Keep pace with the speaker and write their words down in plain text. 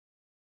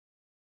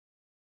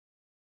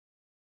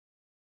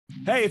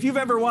Hey, if you've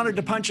ever wanted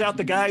to punch out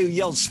the guy who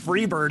yells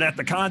Freebird at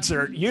the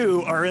concert,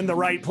 you are in the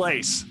right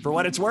place. For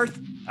what it's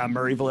worth, I'm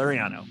Murray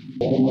Valeriano.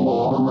 Anybody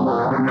wants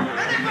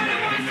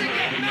to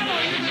get mellow,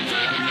 you can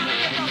turn around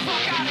and get the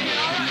fuck out of here,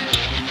 all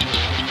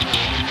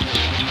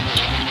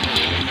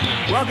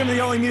right? Welcome to the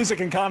only music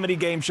and comedy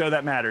game show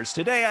that matters.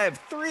 Today I have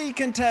 3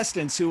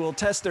 contestants who will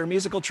test their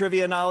musical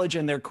trivia knowledge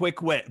and their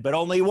quick wit, but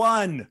only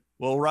one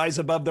will rise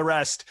above the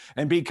rest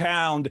and be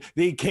crowned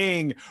the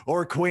king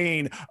or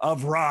queen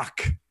of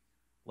rock.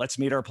 Let's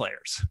meet our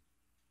players.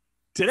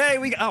 Today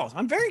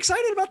I'm very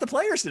excited about the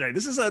players today.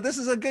 This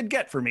is a good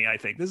get for me, I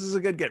think. This is a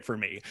good get for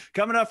me.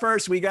 Coming up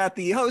first, we got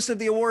the host of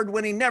the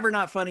award-winning Never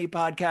Not Funny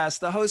podcast,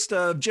 the host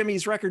of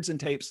Jimmy's Records and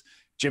Tapes,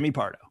 Jimmy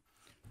Pardo.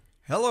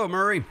 Hello,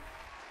 Murray.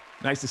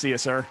 Nice to see you,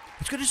 sir.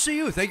 It's good to see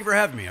you. Thank you for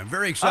having me. I'm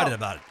very excited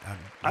about it.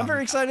 I'm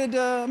very excited.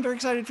 I'm very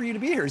excited for you to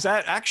be here. Is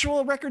that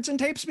actual Records and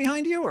Tapes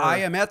behind you? Or? I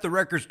am at the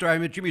record store.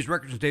 I'm at Jimmy's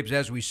Records and Tapes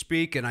as we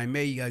speak, and I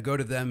may go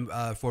to them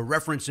for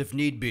reference if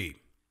need be.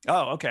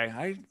 Oh, okay.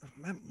 I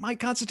might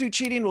constitute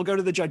cheating. We'll go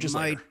to the judges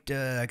later.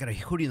 I got a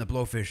Hootie and the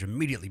Blowfish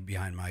immediately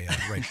behind my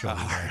right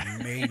shoulder that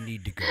I may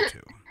need to go to.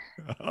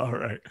 All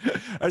right.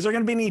 Is there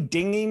going to be any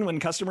dinging when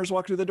customers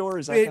walk through the door?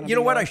 Is that you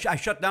know what? I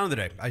shut down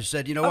today. I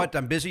said, you know what?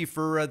 I'm busy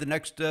for the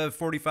next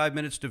 45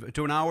 minutes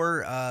to an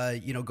hour.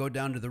 Go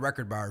down to the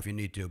record bar if you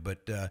need to.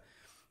 But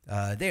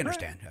they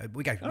understand. Right.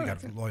 We got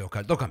loyal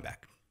customers. They'll come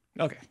back.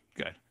 Okay,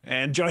 good.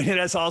 And joining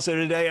us also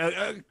today,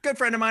 a good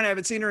friend of mine. I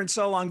haven't seen her in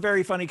so long.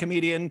 Very funny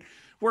comedian.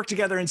 Worked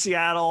together in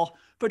Seattle.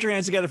 Put your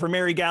hands together for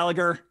Mary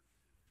Gallagher.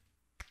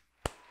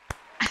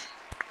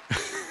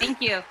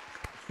 Thank you.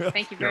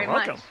 Thank you very You're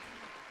welcome. much.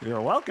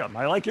 You're welcome.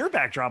 I like your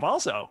backdrop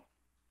also.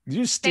 Did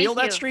you steal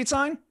that street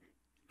sign?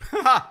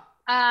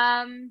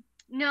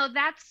 No,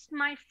 that's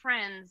my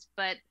friend's,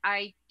 but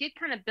I did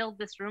kind of build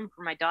this room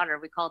for my daughter.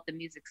 We call it the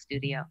music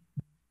studio.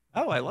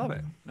 Oh, I love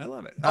it. I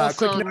love it.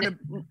 Also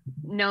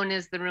known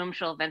as the room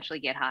she'll eventually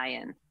get high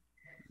in.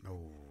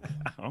 Oh,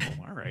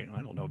 all right.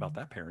 I don't know about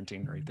that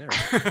parenting right there.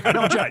 I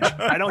don't judge.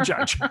 I don't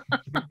judge.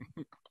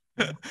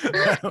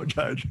 I don't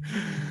judge.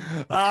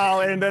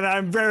 Oh, and then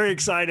I'm very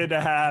excited to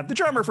have the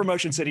drummer for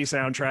Motion City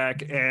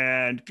Soundtrack.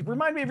 And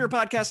remind me of your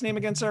podcast name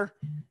again, sir?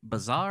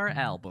 Bizarre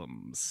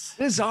Albums.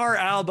 Bizarre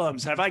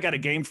Albums. Have I got a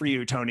game for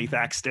you, Tony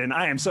Thaxton?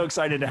 I am so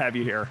excited to have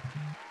you here.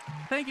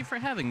 Thank you for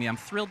having me. I'm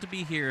thrilled to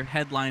be here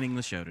headlining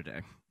the show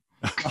today.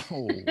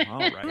 Oh,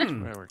 all right.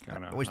 We're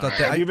kind of. always thought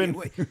that.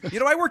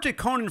 I worked at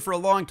Conan for a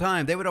long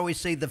time. They would always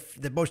say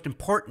the most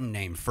important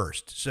name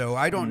first. So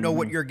I don't know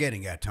what you're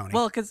getting at, Tony.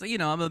 Well, because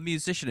I'm a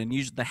musician, and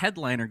usually the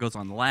headliner goes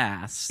on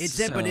last.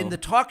 But in the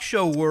talk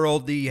show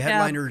world, the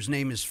headliner's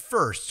name is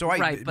first. So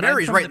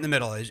Mary's right in the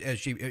middle, as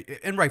she,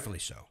 and rightfully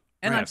so.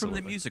 And I'm from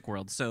the music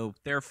world, so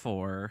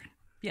therefore,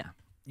 yeah.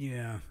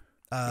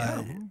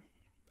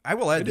 I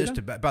will add this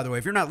by the way,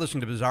 if you're not listening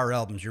to Bizarre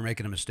Albums, you're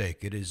making a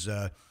mistake. It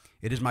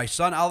is my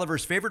son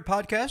Oliver's favorite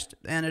podcast,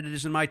 and it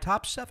is in my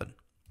top 7.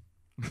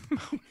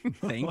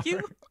 Thank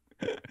you.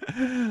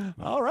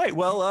 All right.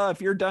 Well,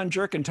 if you're done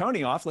jerking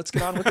Tony off, let's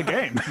get on with the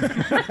game.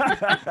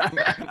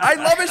 I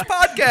love his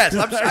podcast.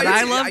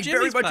 I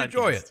very much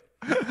enjoy it.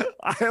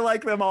 I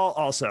like them all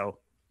also.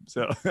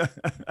 So,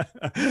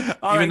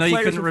 even though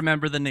you couldn't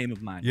remember the name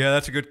of mine. Yeah,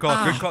 that's a good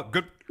call.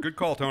 Good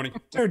call, Tony.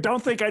 Dude,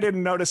 don't think I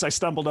didn't notice I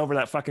stumbled over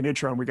that fucking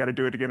intro and we got to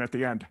do it again at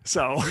the end.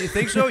 So you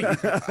think so?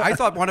 I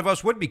thought one of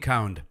us would be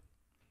cowned.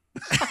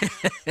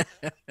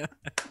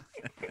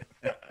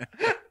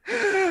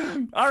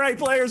 All right,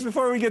 players,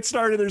 before we get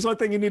started, there's one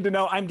thing you need to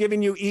know. I'm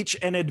giving you each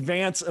an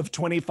advance of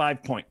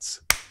 25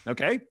 points.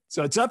 Okay?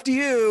 So it's up to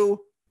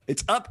you.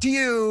 It's up to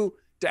you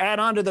to add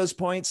on to those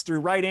points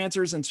through right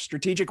answers and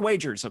strategic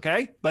wagers,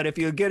 okay? But if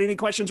you get any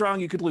questions wrong,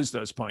 you could lose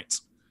those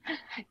points.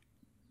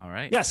 All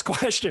right. Yes,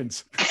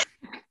 questions.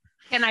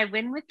 Can I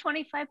win with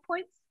 25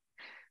 points?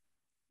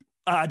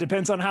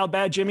 Depends on how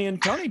bad Jimmy and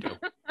Tony do.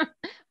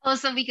 Oh,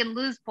 so we can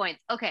lose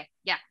points. Okay,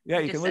 yeah. Yeah,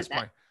 you can lose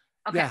points.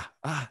 Okay.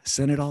 Yeah,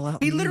 send it all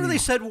out. He literally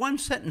said one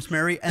sentence,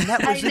 Mary, and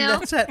that was in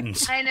that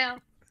sentence. I know.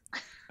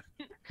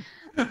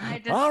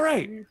 All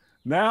right.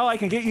 Now I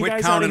can get you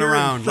guys out of here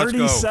in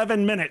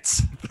 37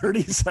 minutes.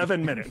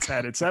 37 minutes.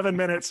 Added 7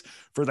 minutes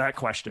for that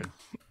question.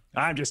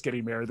 I'm just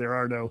kidding, Mary. There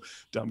are no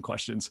dumb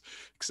questions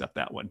except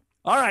that one.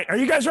 All right. Are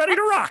you guys ready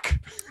to rock?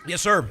 Yes,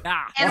 sir.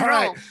 And all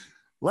roll. right.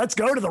 Let's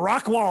go to the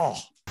rock wall.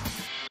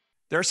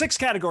 There are 6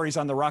 categories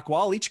on the rock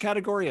wall. Each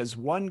category has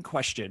 1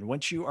 question.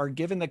 Once you are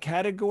given the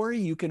category,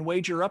 you can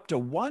wager up to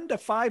 1 to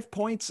 5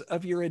 points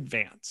of your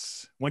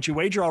advance. Once you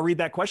wager, I'll read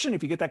that question.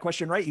 If you get that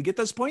question right, you get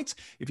those points.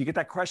 If you get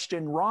that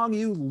question wrong,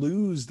 you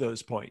lose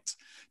those points.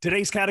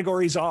 Today's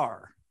categories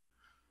are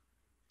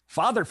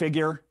Father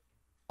Figure,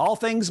 All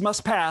Things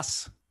Must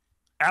Pass,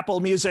 Apple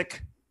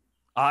Music,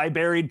 I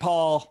Buried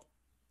Paul,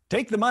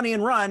 Take the Money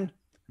and Run,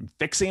 and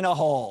Fixing a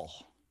Hole.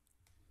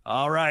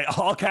 All right,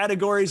 all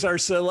categories are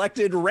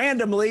selected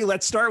randomly.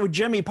 Let's start with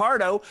Jimmy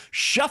Pardo.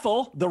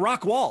 Shuffle the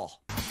rock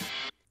wall.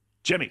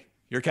 Jimmy,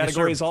 your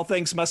category is All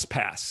Things Must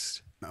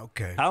Pass.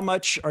 Okay. How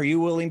much are you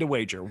willing to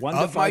wager? 1 to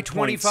 5 of my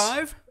 25?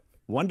 Points.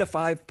 1 to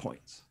 5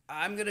 points.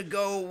 I'm going to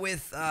go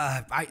with,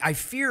 I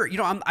fear,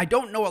 I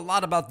don't know a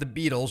lot about the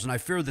Beatles, and I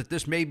fear that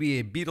this may be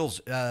a Beatles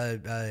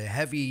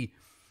heavy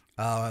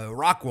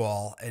rock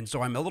wall, and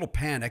so I'm a little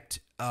panicked.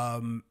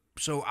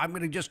 So I'm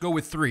going to just go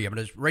with 3. I'm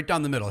going to right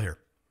down the middle here.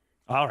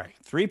 All right,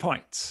 3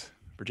 points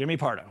for Jimmy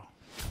Pardo.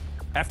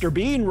 After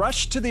being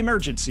rushed to the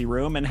emergency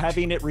room and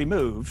having it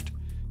removed,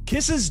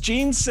 Kiss's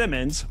Gene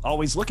Simmons,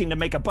 always looking to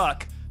make a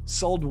buck,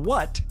 sold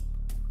what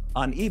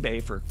on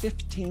eBay for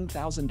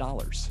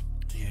 $15,000?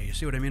 Yeah, you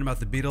see what I mean about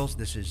the Beatles?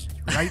 This is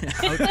right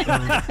out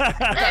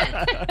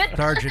of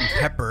Sergeant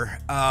Pepper.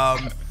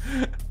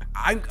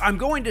 I'm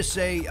going to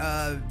say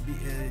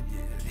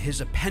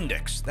his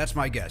appendix. That's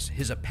my guess.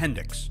 His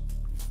appendix.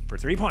 For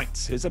 3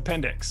 points, his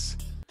appendix.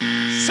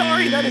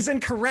 Sorry, that is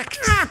incorrect.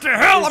 What the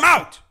hell? I'm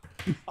out.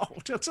 Oh,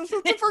 that's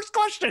the first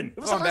question.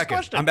 It was the first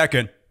question. I'm back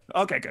in.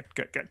 Okay, good.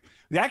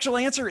 The actual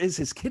answer is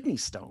his kidney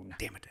stone.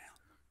 Damn it.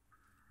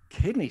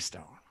 Kidney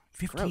stone.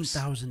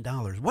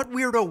 $15,000. What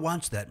weirdo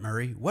wants that,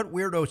 Murray? What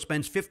weirdo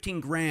spends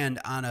 $15,000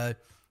 on a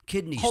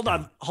kidney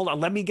stone? Hold on.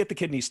 Let me get the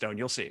kidney stone.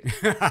 You'll see.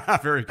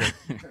 Very good.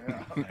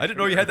 I didn't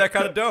know you had that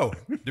kind of dough,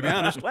 to be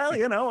honest. Well,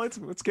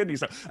 it's kidney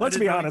stone. Let's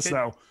be honest,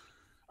 though.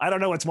 I don't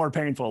know what's more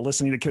painful,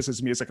 listening to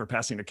Kiss's music or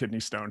passing a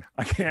kidney stone.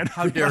 I can't.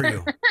 How dare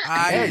you?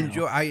 I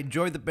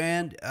enjoy the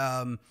band.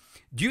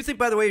 Do you think,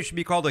 by the way, it should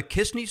be called a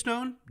kidney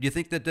stone? Do you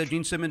think that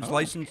Gene Simmons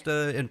licensed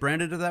and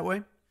branded it that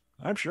way?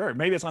 I'm sure.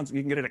 Maybe you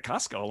can get it at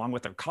Costco along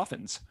with their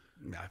coffins.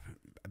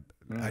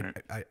 All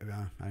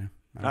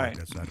right.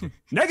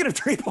 Negative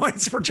 3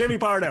 points for Jimmy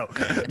Pardo.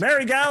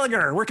 Mary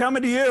Gallagher, we're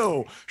coming to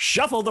you.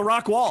 Shuffle the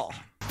rock wall.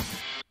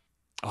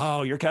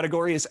 Oh, your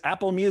category is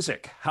Apple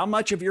Music. How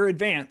much of your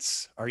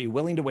advance are you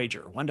willing to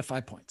wager? 1 to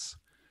 5 points.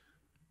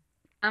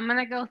 I'm going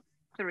to go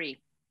 3.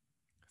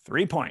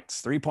 3 points.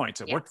 3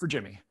 points. It worked for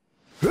Jimmy.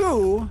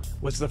 Who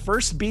was the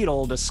first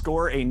Beatle to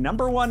score a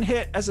 #1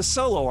 hit as a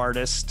solo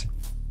artist?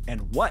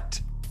 And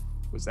what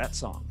was that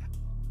song?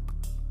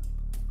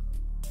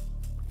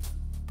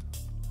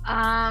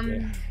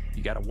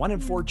 You got a 1 in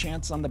 4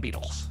 chance on the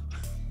Beatles.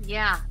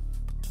 Yeah.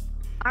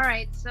 All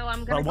right, so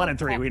I'm going to 1 in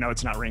 3. We know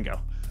it's not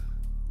Ringo.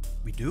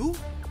 We do?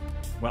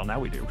 Well, now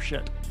we do.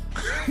 Shit.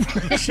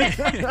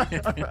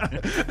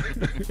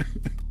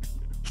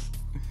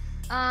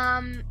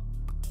 I'm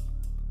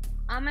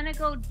going to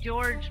go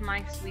George,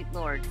 My Sweet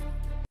Lord.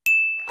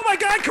 Oh my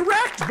God,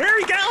 correct!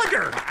 Mary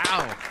Gallagher!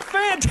 Wow.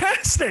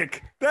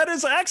 Fantastic! That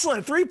is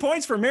excellent. 3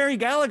 points for Mary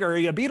Gallagher. Are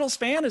you a Beatles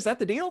fan? Is that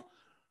the deal?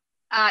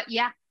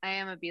 Yeah, I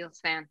am a Beatles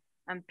fan.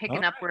 I'm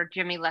picking up where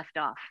Jimmy left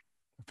off.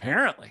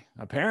 Apparently.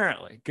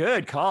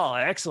 Good call.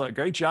 Excellent.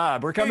 Great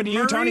job. We're coming to you,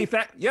 Murray? Tony.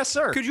 Yes,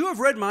 sir. Could you have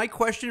read my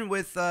question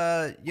with, he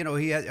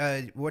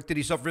had, what did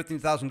he sell for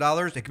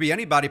 $15,000? It could be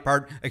any body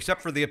part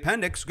except for the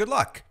appendix. Good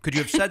luck. Could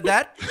you have said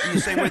that in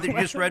the same way that you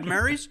just read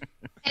Mary's?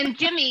 And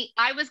Jimmy,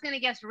 I was going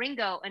to guess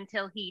Ringo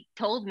until he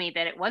told me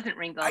that it wasn't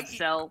Ringo,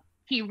 so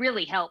he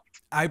really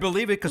helped. I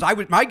believe it,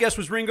 because my guess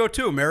was Ringo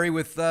too, Mary,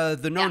 with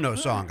the No-No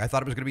song. I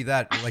thought it was going to be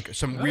that, like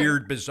some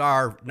weird,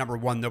 bizarre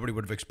 #1 nobody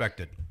would have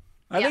expected.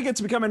 I think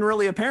it's becoming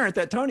really apparent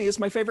that Tony is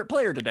my favorite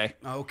player today.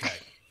 Okay.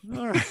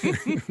 All right.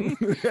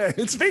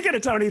 Speaking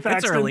of Tony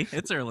Thaxton.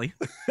 It's early.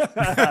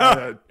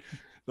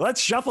 Let's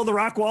shuffle the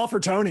rock wall for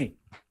Tony.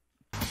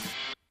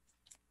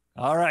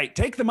 All right.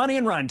 Take the money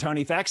and run,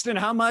 Tony Thaxton.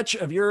 How much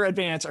of your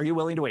advance are you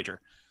willing to wager?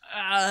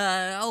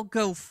 I'll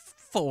go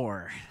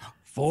 4.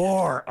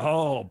 4.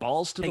 Oh,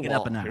 balls to Take the it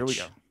wall. up a notch. Here we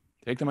go.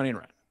 Take the money and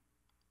run.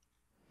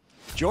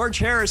 George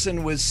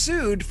Harrison was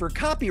sued for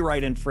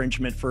copyright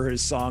infringement for his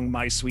song,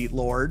 My Sweet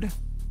Lord.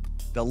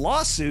 The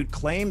lawsuit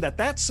claimed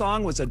that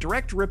song was a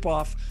direct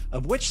ripoff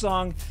of which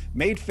song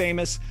made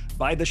famous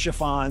by the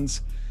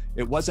Chiffons?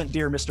 It wasn't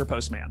Dear Mr.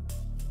 Postman.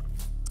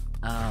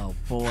 Oh,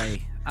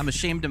 boy. I'm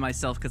ashamed of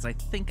myself because I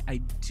think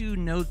I do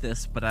know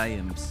this, but I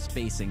am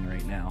spacing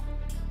right now.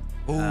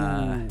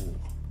 Ooh.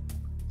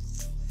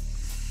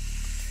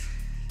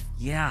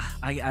 Yeah,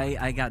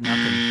 I got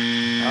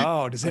nothing.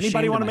 Oh, does Ashamed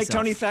anybody of want to make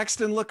myself. Tony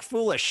Thaxton look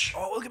foolish?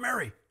 Oh, look at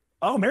Mary.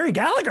 Oh, Mary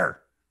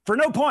Gallagher for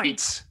no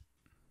points.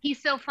 He's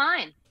so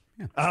fine.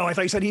 Oh, I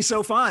thought you said he's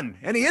so fun.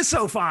 And he is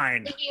so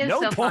fine. He is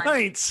no so fun.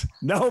 points.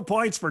 No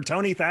points for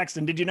Tony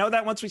Thaxton. Did you know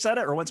that once we said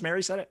it or once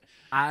Mary said it?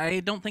 I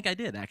don't think I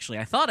did, actually.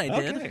 I thought I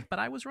did, Okay. but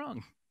I was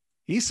wrong.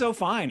 He's so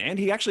fine. And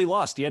he actually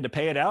lost. He had to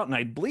pay it out. And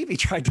I believe he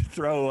tried to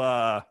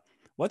throw,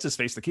 what's his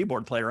face, the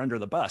keyboard player, under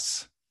the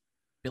bus.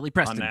 Billy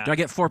Preston. that. Do I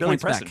get 4 Billy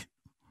points Preston. back?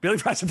 Billy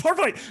Preston, 4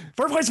 points.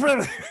 4 points for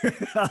him.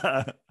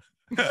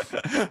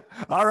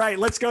 All right,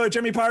 let's go.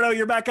 Jimmy Pardo,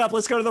 you're back up.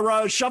 Let's go to the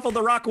road. Shuffle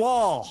the rock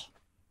wall.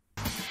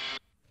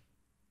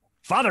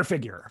 Father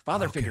figure.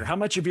 How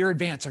much of your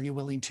advance are you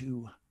willing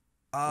to?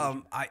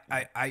 I'm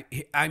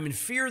in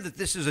fear that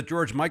this is a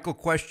George Michael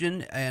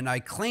question, and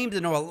I claim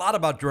to know a lot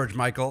about George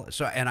Michael.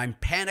 And I'm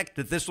panicked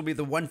that this will be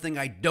the one thing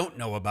I don't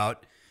know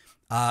about.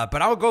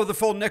 But I'll go the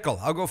full nickel.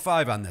 I'll go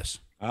 5 on this.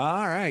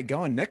 All right,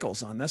 going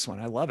nickels on this one.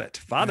 I love it.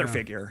 Father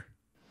figure.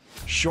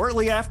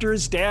 Shortly after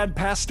his dad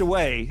passed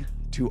away,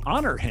 to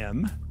honor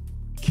him,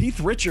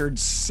 Keith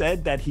Richards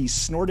said that he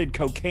snorted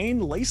cocaine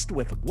laced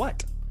with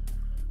what?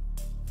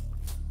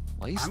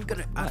 Laced I'm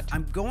gonna. with what?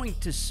 I'm going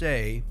to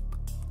say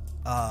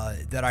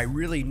that I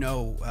really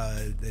know.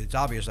 It's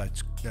obvious.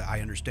 I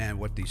understand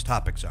what these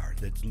topics are.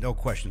 There's no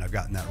question. I've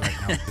gotten that right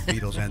now with the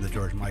Beatles and the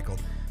George Michael.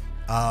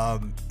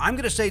 I'm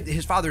going to say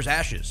his father's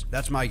ashes.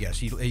 That's my guess.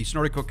 He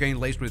snorted cocaine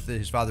laced with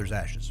his father's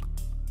ashes.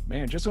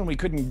 Man, just when we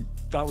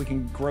thought we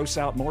can gross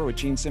out more with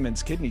Gene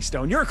Simmons' kidney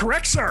stone. You're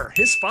correct, sir.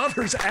 His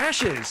father's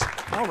ashes.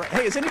 All right.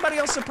 Hey, is anybody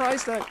else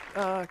surprised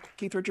that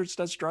Keith Richards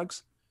does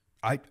drugs?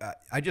 I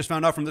just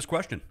found out from this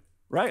question.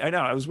 Right. I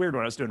know. It was weird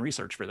when I was doing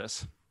research for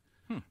this.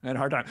 I had a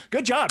hard time.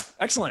 Good job.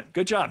 Excellent.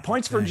 Good job.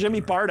 Points for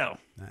Jimmy Pardo.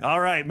 All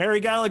right. Mary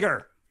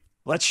Gallagher.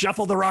 Let's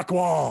shuffle the rock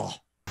wall.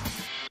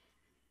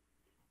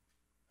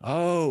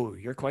 Oh,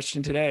 your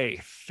question today.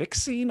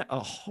 Fixing a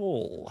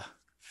hole.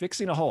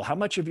 Fixing a hole. How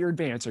much of your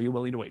advance are you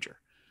willing to wager?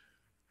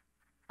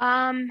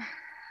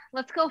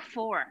 Let's go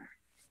 4.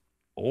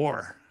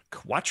 Or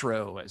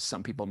quattro, as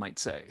some people might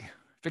say.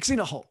 Fixing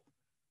a hole.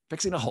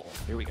 Fixing a hole.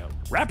 Here we go.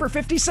 Rapper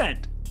 50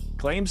 Cent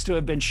claims to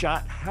have been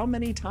shot how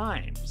many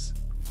times?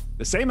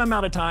 The same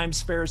amount of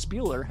times Ferris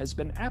Bueller has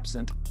been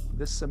absent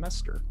this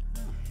semester.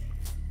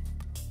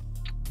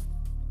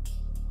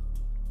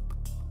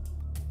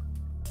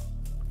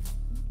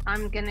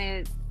 I'm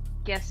gonna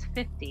guess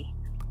 50.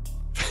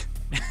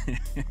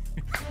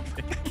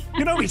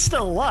 You know he's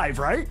still alive,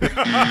 right?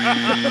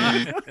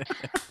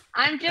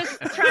 I'm just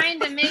trying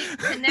to make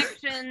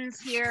connections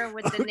here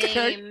with the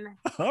name.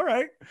 All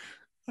right.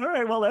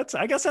 Well,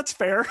 I guess that's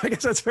fair.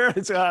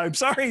 I'm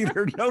sorry,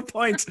 there are no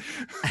points.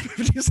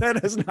 50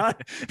 Cent has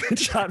not been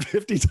shot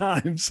 50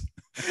 times.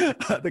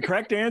 The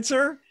correct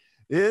answer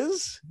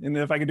is, and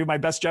if I can do my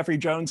best Jeffrey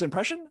Jones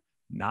impression,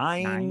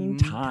 9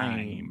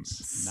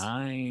 times.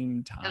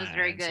 9 times. That was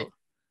very good. So,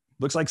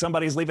 looks like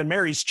somebody's leaving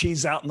Mary's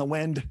cheese out in the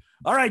wind.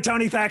 All right,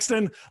 Tony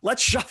Thaxton,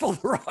 let's shuffle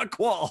the rock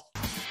wall.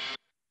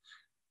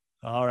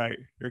 All right,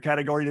 your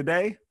category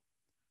today,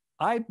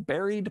 I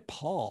buried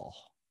Paul.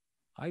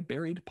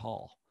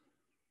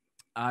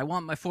 I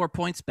want my 4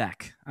 points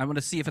back. I want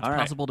to see if it's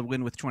possible to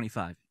win with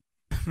 25.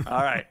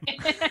 All right.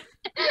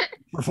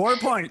 For 4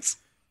 points,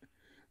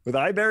 with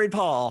I buried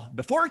Paul,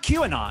 before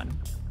QAnon,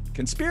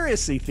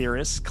 conspiracy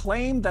theorists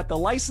claimed that the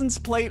license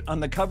plate on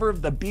the cover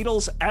of the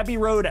Beatles' Abbey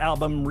Road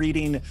album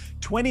reading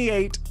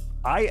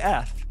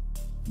 28IF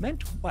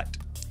meant what?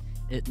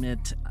 It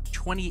meant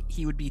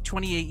he would be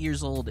 28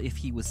 years old if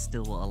he was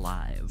still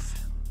alive.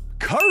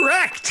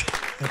 Correct.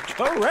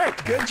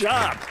 Good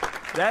job.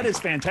 That is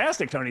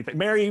fantastic, Tony.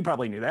 Mary, you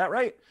probably knew that,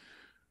 right?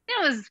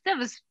 That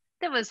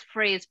was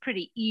phrased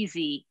pretty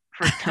easy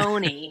for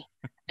Tony.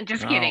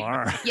 Just kidding.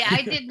 Right. Yeah,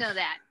 I did know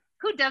that.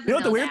 Who doesn't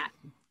know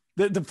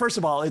that? First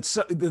of all, it's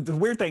the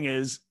weird thing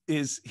is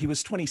he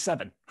was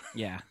 27.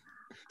 Yeah.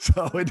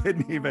 So it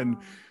didn't even,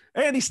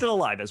 and he's still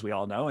alive, as we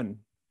all know. And,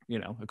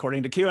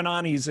 according to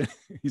QAnon, he's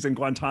in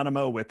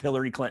Guantanamo with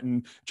Hillary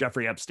Clinton,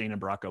 Jeffrey Epstein,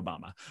 and Barack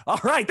Obama. All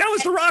right, that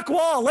was the rock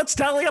wall. Let's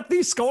tally up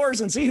these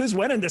scores and see who's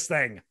winning this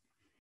thing.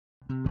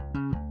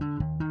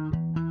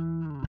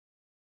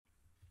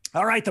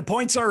 All right, the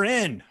points are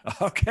in.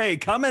 Okay,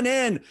 coming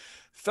in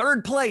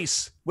third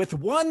place with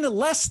one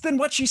less than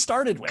what she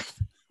started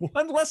with.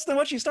 One less than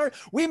what she started.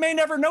 We may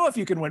never know if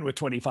you can win with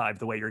 25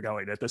 the way you're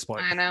going at this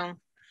point. I know.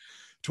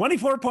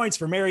 24 points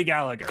for Mary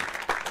Gallagher.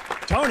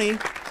 Tony,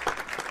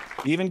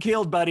 even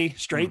keeled, buddy.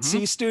 Straight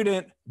C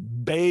student.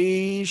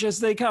 Beige as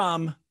they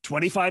come.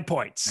 25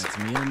 points. That's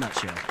me in a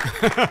nutshell.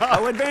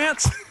 No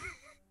advance,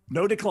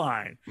 no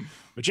decline.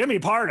 But Jimmy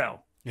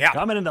Pardo,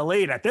 coming in the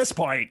lead at this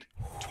point.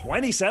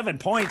 27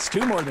 points,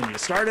 2 more than you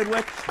started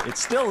with.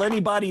 It's still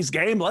anybody's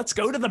game. Let's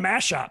go to the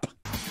mashup.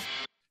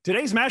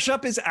 Today's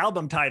mashup is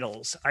album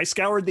titles. I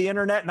scoured the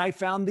internet and I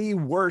found the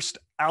worst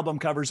album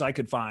covers I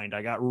could find.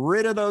 I got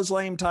rid of those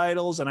lame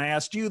titles and I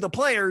asked you, the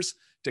players,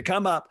 to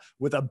come up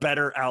with a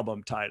better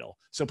album title.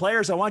 So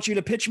players, I want you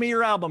to pitch me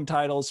your album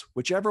titles,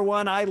 whichever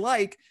one I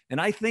like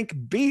and I think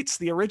beats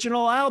the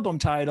original album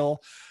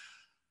title.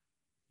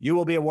 You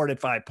will be awarded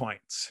 5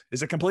 points.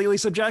 Is it completely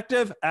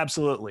subjective?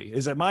 Absolutely.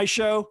 Is it my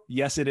show?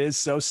 Yes, it is.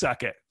 So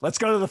suck it. Let's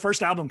go to the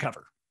first album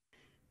cover.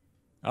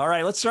 All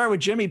right, let's start with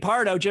Jimmy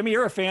Pardo. Jimmy,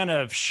 you're a fan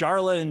of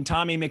Charla and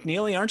Tommy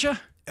McNeely, aren't you?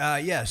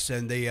 Yes,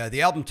 and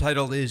the album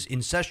title is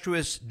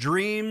Incestuous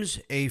Dreams,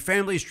 a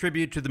family's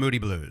tribute to the Moody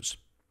Blues.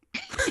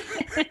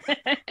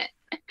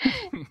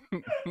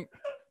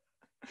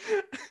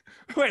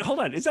 Wait, hold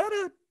on. Is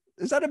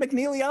that a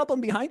McNeely album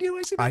behind you?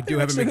 I do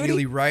have a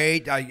McNeely,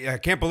 right? I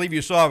can't believe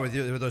you saw it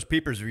with those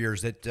peepers of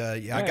yours. That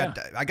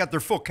I got their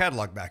full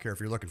catalog back here if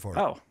you're looking for it.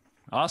 Oh,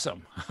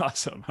 awesome.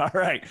 All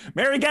right,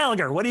 Mary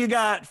Gallagher, what do you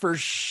got for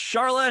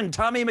Charla and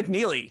Tommy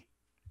McNeely?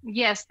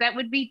 Yes, that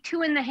would be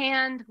 2 in the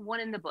hand, 1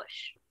 in the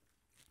bush.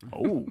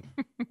 Oh,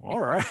 all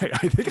right.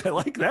 I think I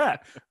like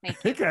that. I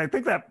think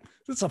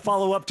that's a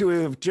follow-up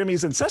to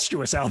Jimmy's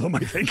Incestuous album, I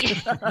think.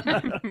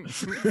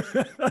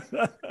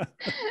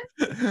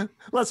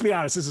 Let's be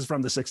honest, this is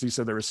from the 60s,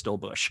 so there is still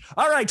bush.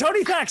 All right,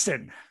 Tony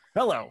Thaxton,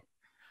 hello.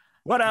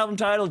 What album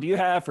title do you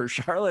have for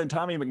Charla and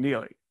Tommy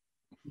McNeely?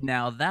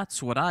 Now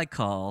that's what I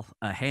call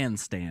a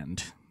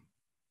handstand.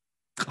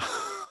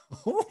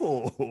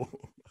 Oh,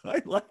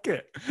 I like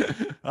it.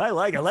 I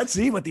like it. Let's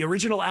see what the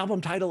original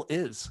album title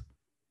is.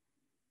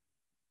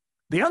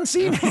 The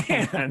Unseen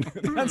Hand.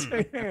 The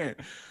Unseen Hand.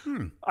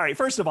 All right,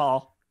 first of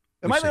all,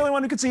 am I the only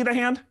one who could see the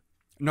hand?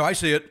 No, I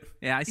see it.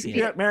 Yeah, I see it.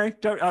 Yeah, Mary?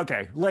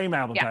 Okay, lame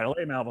album title.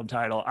 Lame album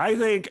title. I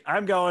think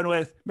I'm going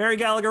with Mary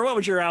Gallagher. What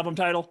was your album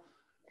title?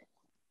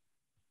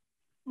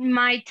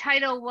 My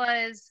title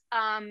was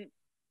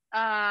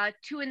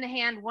Two in the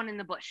Hand, One in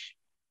the Bush.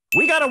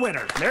 We got a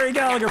winner. Mary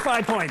Gallagher,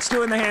 5 points.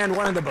 2 in the hand,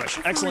 1 in the bush.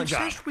 Excellent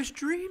job. With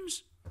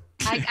dreams.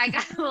 I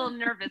got a little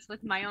nervous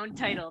with my own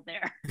title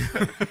there.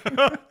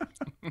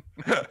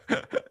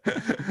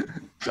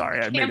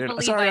 Sorry, I made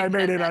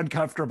it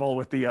uncomfortable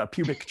with the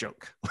pubic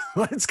joke.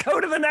 Let's go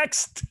to the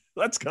next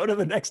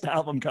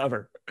album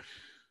cover.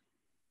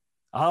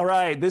 All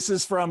right, this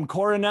is from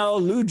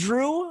Coronel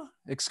Ludrew.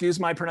 Excuse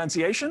my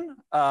pronunciation.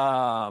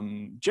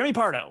 Jimmy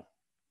Pardo.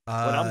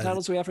 What album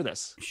titles do we have for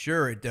this?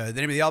 Sure. The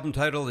name of the album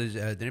title is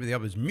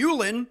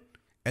Mulin,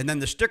 and then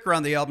the sticker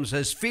on the album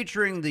says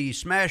featuring the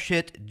smash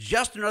hit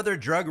 "Just Another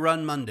Drug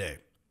Run Monday."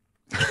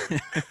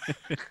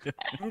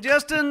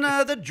 Just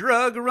another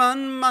drug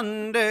run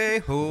Monday.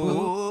 Just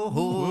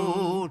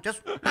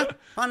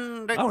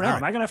Monday. Oh no! Right.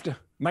 Am I gonna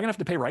have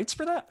to pay rights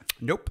for that?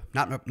 Nope.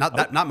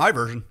 Not my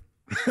version.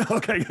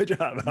 Okay, good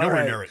job.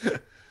 Nowhere near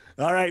it.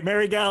 All right,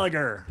 Mary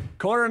Gallagher,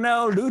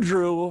 Coronel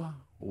Ludrew.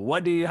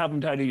 What do you have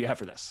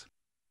for this?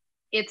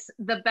 It's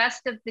the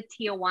best of the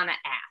Tijuana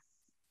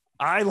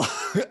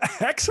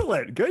ass.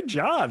 Excellent. Good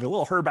job. A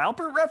little Herb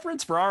Alpert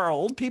reference for our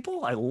old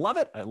people. I love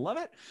it.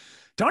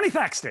 Tony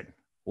Thaxton,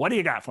 what do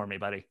you got for me,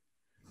 buddy?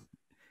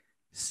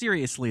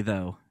 Seriously,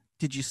 though,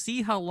 did you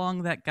see how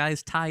long that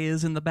guy's tie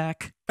is in the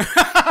back?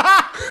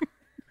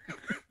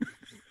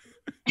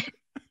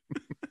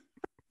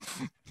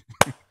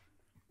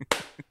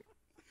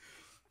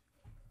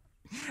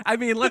 I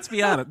mean, let's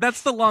be honest.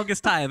 That's the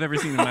longest tie I've ever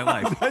seen in my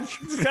life.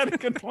 He's got a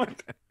good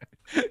point.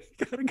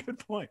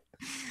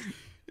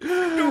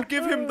 Don't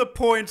give him the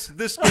points.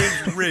 This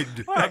game's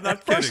rigged. Right, I'm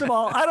not kidding. First of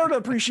all, I don't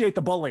appreciate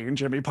the bullying,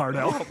 Jimmy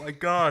Pardo. Oh, my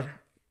God.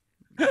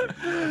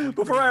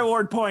 Before I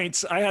award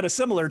points, I had a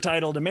similar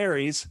title to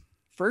Mary's,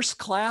 First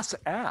Class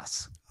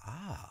Ass.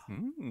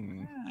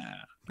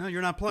 No,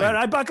 you're not playing. But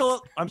I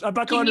buckle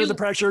under the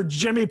pressure.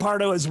 Jimmy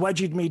Pardo has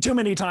wedged me too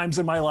many times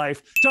in my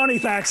life. Tony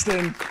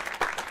Thaxton,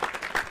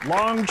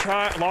 long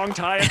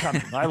tie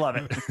coming. I love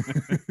it.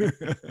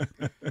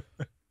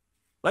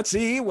 Let's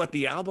see what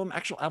the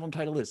actual album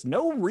title is.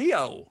 No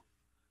Rio,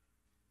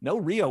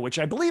 which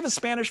I believe is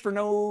Spanish for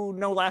no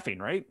laughing,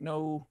 right?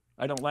 No,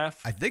 I don't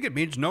laugh. I think it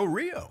means no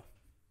Rio.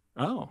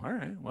 Oh, all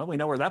right. Well, we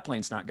know where that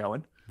plane's not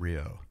going.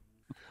 Rio.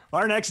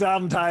 Our next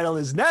album title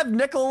is Nev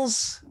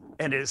Nichols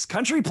and his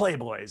Country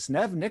Playboys.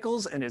 Nev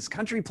Nichols and his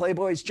Country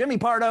Playboys. Jimmy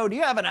Pardo, do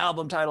you have an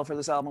album title for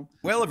this album?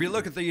 Well, if you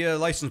look at the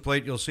license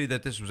plate, you'll see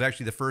that this was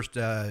actually the first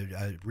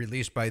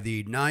released by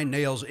the Nine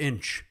Nails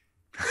Inch.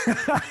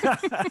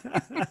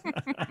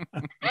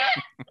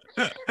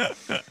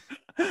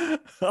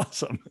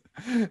 Awesome.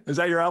 Is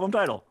that your album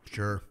title?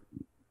 Sure.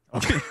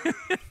 Okay.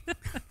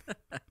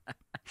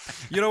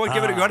 You know what?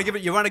 You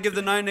want to give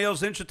the Nine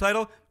Nails Inch a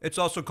title? It's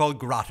also called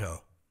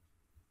Grotto.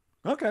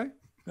 Okay.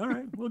 All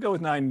right. We'll go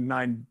with nine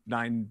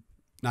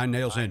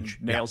nails inch.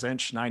 Nails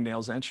inch. 9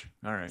 nails inch.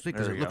 All right.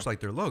 Because it looks like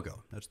their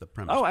logo. That's the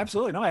premise. Oh,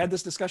 absolutely. No, I had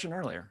this discussion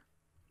earlier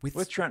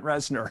with Trent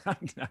Reznor.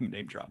 I'm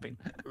name dropping.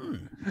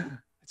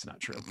 It's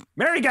not true.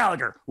 Mary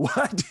Gallagher,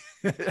 what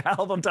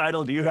album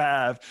title do you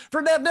have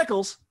for Nev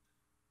Nichols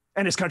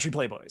and his Country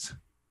Playboys?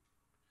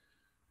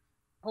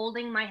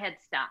 Holding My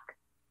Headstock.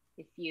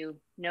 If you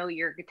know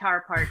your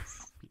guitar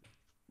parts,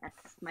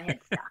 that's my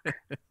headstock.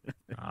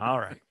 All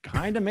right.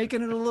 Kind of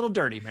making it a little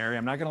dirty, Mary.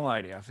 I'm not going to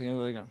lie to you. I feel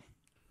like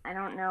I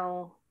don't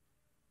know.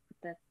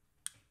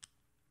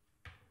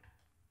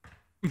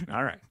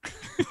 All right.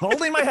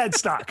 Holding my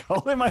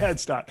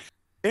headstock.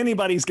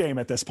 Anybody's game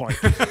at this point.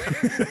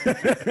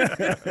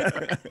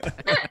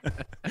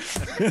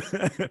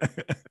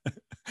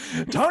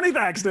 Tony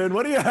Thaxton,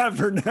 what do you have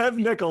for Nev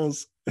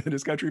Nichols and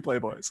his Country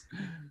Playboys?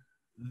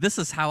 This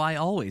is how I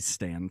always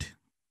stand.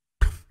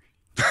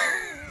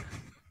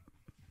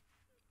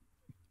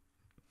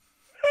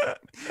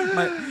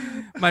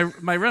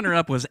 My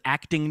runner-up was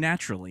Acting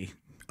Naturally.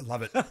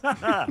 Love it.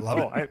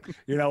 Love it.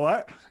 You know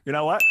what?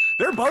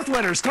 They're both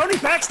winners. Tony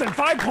Thaxton,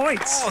 5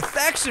 points. Oh,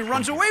 Thaxton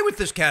runs away with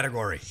this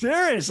category.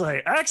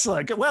 Seriously.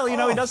 Excellent. Well, he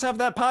does have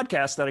that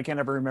podcast that I can't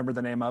ever remember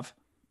the name of.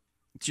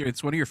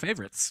 It's one of your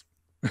favorites.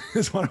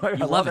 It's one of my,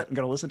 I love it. I'm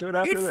going to listen to it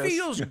after this. It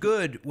feels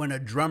good when a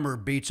drummer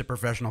beats a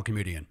professional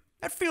comedian.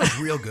 That feels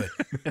real good.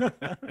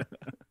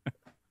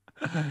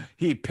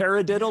 He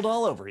paradiddled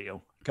all over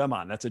you. Come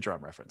on, that's a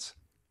drum reference.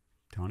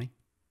 Tony?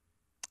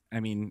 I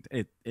mean,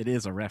 it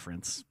is a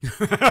reference.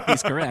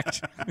 He's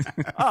correct.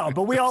 Oh,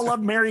 but we all love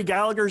Mary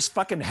Gallagher's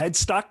fucking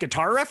headstock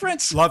guitar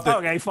reference? Loved it.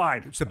 Okay,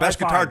 fine. It's the best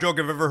guitar joke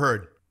I've ever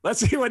heard. Let's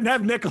see what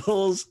Nev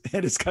Nichols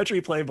and his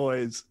Country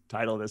Playboys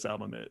title of this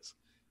album is.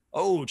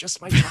 Oh,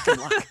 just my truck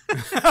and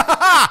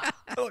luck.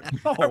 Oh,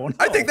 no.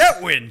 I think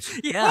that wins.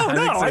 Yeah. Oh,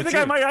 no. I think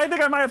I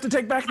might have to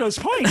take back those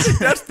points.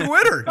 That's the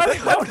winner.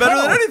 That's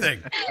better than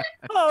anything.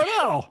 Oh,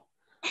 no.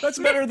 That's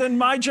better than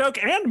my joke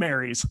and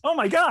Mary's. Oh,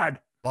 my God.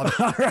 Love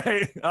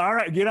it. All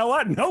right. You know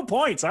what? No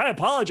points. I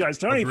apologize,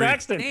 Tony Agreed.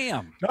 Thaxton.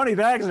 Damn. Tony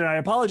Thaxton, I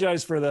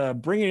apologize for the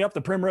bringing up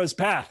the primrose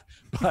path,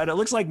 but it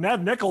looks like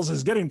Nev Nichols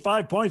is getting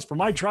 5 points for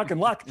my truck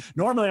and luck.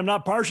 Normally, I'm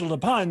not partial to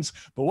puns,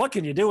 but what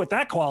can you do with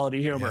that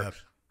quality humor? Yep.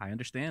 I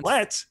understand.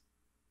 Let's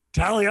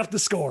tally up the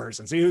scores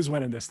and see who's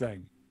winning this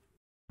thing.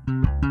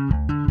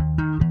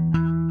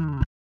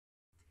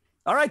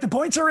 All right, the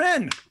points are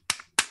in.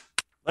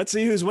 Let's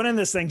see who's winning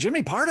this thing.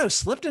 Jimmy Pardo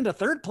slipped into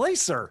third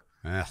place, sir.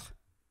 Ugh.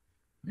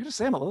 I'm going to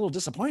say I'm a little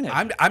disappointed.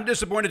 I'm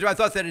disappointed too. I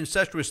thought that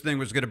incestuous thing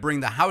was going to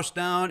bring the house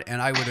down,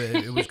 and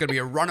it was going to be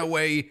a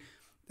runaway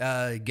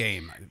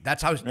game.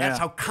 That's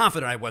how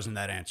confident I was in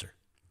that answer.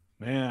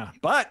 Yeah,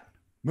 but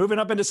moving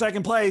up into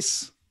second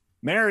place,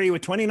 Mary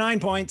with 29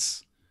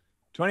 points.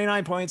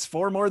 29 points,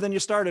 4 more than you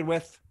started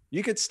with.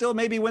 You could still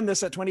maybe win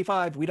this at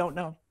 25. We don't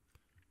know.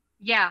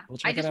 Yeah, We'll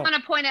check I just it out. want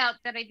to point out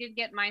that I did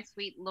get my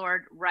sweet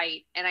Lord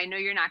right, and I know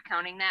you're not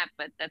counting that,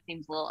 but that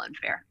seems a little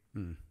unfair.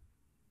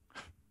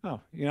 Oh,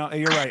 you're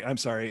right. I'm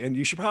sorry. And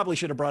you probably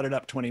should have brought it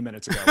up 20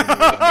 minutes ago.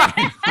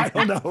 I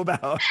don't know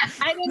about.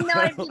 I didn't know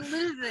I'd be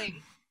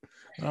losing.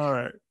 All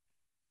right.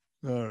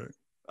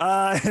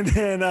 And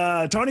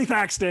then Tony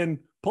Thaxton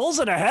pulls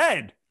it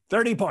ahead.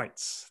 30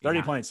 points.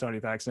 30 points, Tony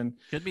Thaxton.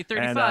 Could be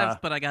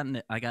 35, but I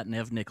got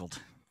Nev nickled.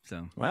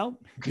 So Well,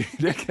 you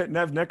did get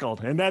Nev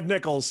nickled. And Nev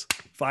Nichols,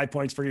 5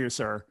 points for you,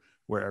 sir,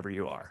 wherever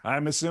you are.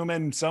 I'm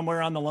assuming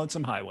somewhere on the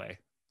Lonesome Highway.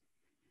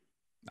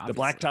 obviously.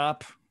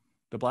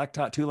 The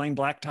blacktop, 2-lane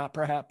blacktop,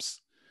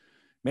 perhaps.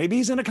 Maybe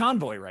he's in a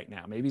convoy right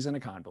now. Maybe he's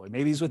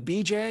with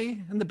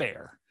BJ and the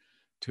bear,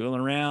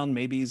 tooling around.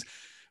 Maybe he's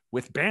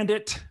with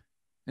Bandit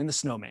and the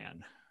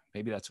snowman.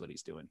 Maybe that's what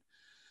he's doing.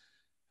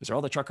 Those are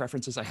all the truck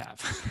references I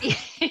have.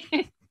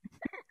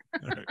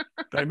 All right.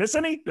 Did I miss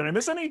any?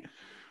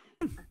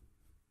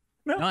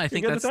 No, I you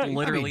think good with that's that?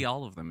 literally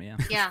all of them. Yeah.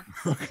 Yeah,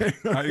 Okay.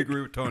 I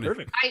agree with Tony.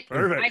 Perfect.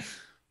 I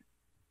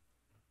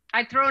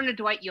I'd throw in a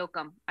Dwight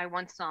Yoakam. I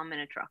once saw him in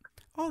a truck.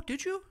 Oh,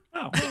 did you?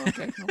 Oh, well,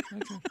 okay.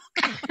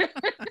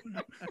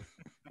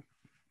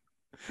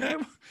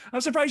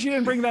 I'm surprised you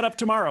didn't bring that up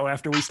tomorrow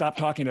after we stopped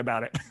talking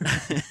about it.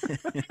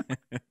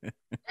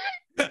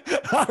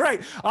 All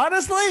right.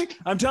 Honestly,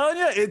 I'm telling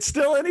you, it's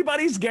still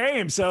anybody's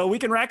game. So we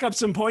can rack up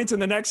some points in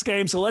the next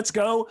game. So let's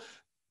go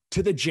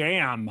to the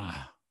jam.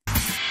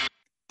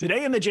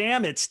 Today in the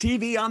jam, it's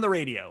TV on the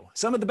radio.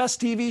 Some of the best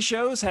TV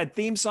shows had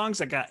theme songs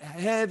that got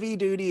heavy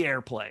duty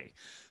airplay.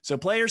 So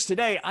players,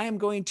 today I am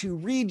going to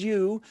read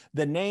you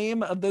the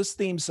name of those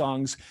theme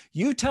songs.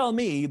 You tell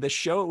me the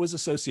show it was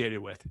associated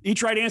with.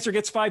 Each right answer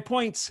gets 5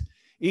 points.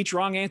 Each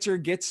wrong answer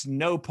gets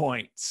no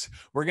points.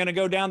 We're going to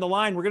go down the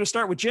line. We're going to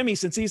start with Jimmy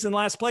since he's in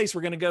last place.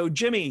 We're going to go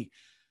Jimmy,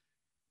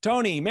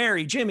 Tony,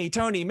 Mary, Jimmy,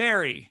 Tony,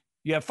 Mary.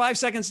 You have 5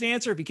 seconds to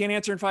answer. If you can't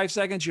answer in 5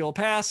 seconds, you'll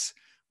pass.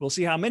 We'll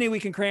see how many we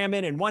can cram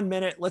in 1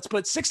 minute. Let's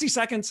put 60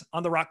 seconds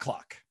on the rock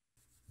clock.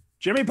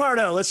 Jimmy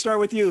Pardo, let's start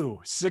with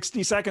you.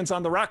 60 seconds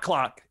on the rock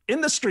clock.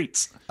 In the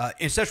streets.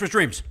 Incestuous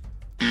Dreams.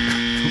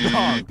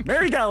 Wrong.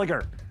 Mary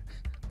Gallagher.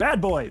 Bad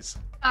Boys.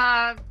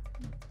 I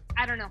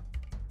don't know.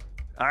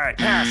 All right,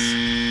 pass.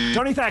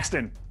 Tony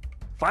Thaxton.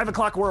 5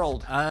 o'clock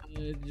world. I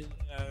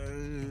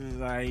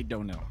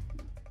don't know.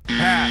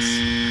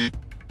 Pass.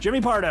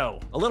 Jimmy Pardo.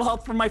 A little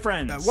help from my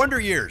friends. Wonder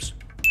Years.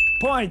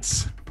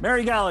 Points.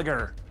 Mary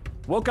Gallagher.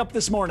 Woke up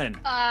this morning.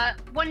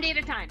 1 day at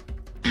a time.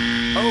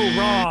 Oh,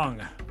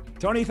 wrong.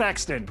 Tony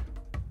Thaxton.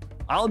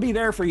 I'll be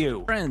there for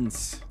you.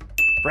 Friends.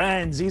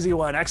 Friends, easy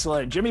one.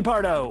 Excellent. Jimmy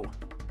Pardo.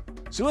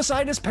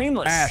 Suicide is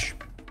painless. Ash.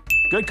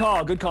 Good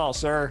call,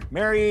 sir.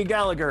 Mary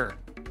Gallagher.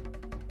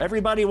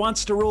 Everybody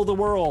wants to rule the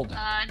world.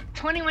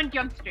 21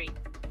 Jump Street.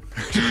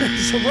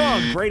 So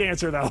wrong. Great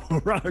answer, though.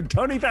 Wrong.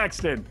 Tony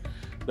Thaxton.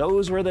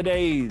 Those were the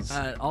days.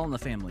 All in the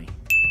Family.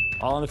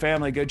 All in the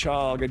Family. Good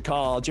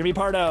call. Jimmy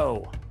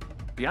Pardo.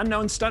 The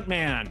Unknown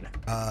Stuntman.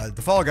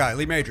 The Fall Guy.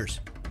 Lee Majors.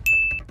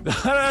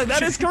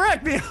 That is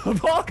correct. The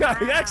Fall Guy.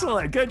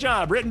 Excellent. Good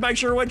job. Written by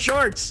Sherwood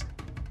Shorts.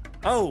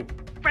 Oh.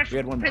 Fresh We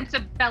had one more. Prince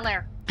of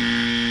Bel-Air.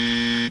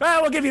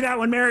 We'll give you that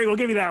one, Mary. We'll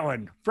give you that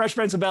one. Fresh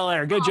Prince of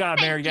Bel-Air. Good job,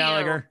 thank Mary you.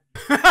 Gallagher.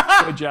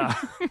 Good job.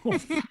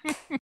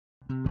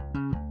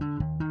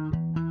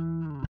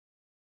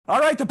 All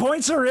right, the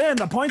points are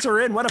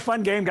in. What a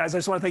fun game, guys. I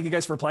just want to thank you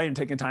guys for playing and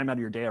taking time out of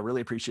your day. I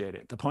really appreciate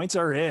it. The points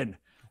are in.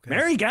 Okay.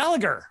 Mary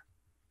Gallagher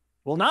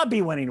will not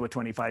be winning with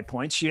 25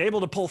 points. She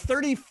able to pull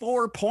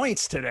 34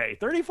 points today.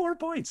 34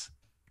 points.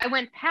 I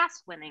went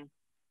past winning.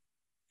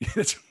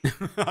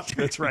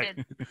 That's right.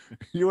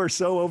 You are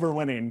so over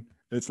winning.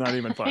 It's not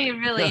even funny. I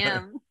really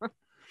am.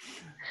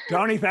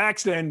 Tony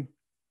Thaxton,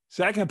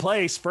 second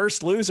place,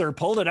 first loser,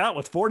 pulled it out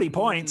with 40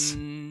 points.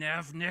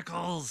 Nev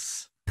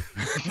Nichols.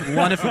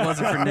 One if it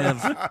wasn't for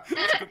Nev.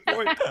 Good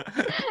point.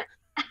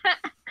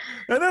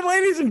 And then,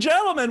 ladies and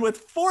gentlemen, with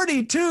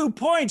 42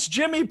 points,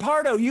 Jimmy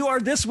Pardo, you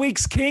are this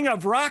week's king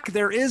of rock.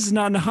 There is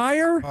none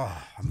higher.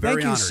 Oh, I'm very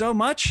Thank you honored. so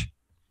much.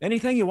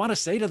 Anything you want to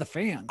say to the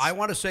fans? I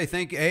want to say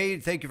thank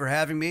you for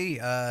having me.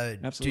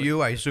 Absolutely. To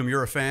you, I assume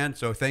you're a fan,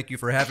 so thank you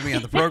for having me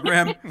on the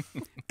program.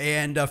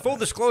 And full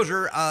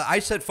disclosure, I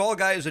said Fall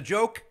Guy is a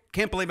joke.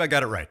 Can't believe I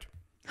got it right.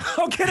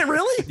 Oh, get it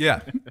really?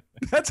 Yeah.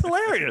 That's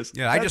hilarious.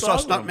 Yeah, I That's just saw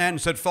awesome. Stuntman and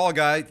said Fall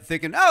Guy,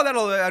 thinking, I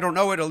don't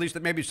know it. At least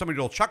maybe somebody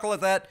will chuckle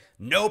at that.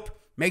 Nope.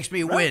 Makes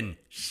me win.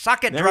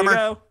 Suck it, There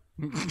drummer.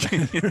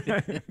 you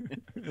go.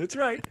 That's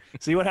right.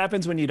 See what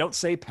happens when you don't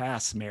say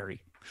pass,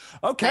 Mary.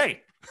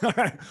 Okay. All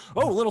right.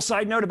 Oh, a little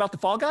side note about the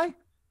Fall Guy.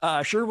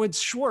 Sherwood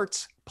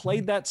Schwartz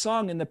played that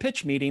song in the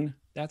pitch meeting.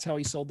 That's how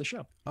he sold the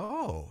show.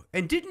 Oh,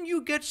 and didn't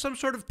you get some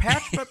sort of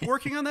patch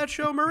working on that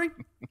show, Murray?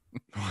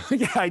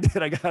 Yeah, I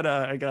did.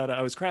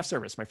 I was craft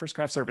service, my first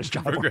craft service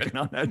job working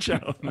on that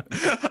show.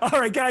 All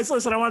right, guys,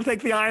 listen, I want to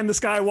thank the Eye in the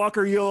Sky,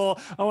 Walker Yule.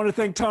 I want to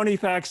thank Tony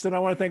Thaxton. I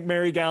want to thank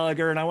Mary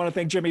Gallagher, and I want to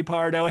thank Jimmy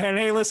Pardo. And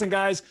hey, listen,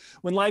 guys,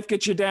 when life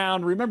gets you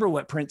down, remember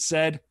what Prince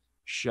said,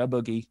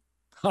 shaboogie.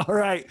 All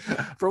right.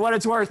 For what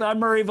it's worth, I'm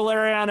Murray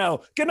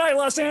Valeriano. Good night,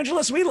 Los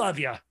Angeles. We love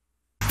you.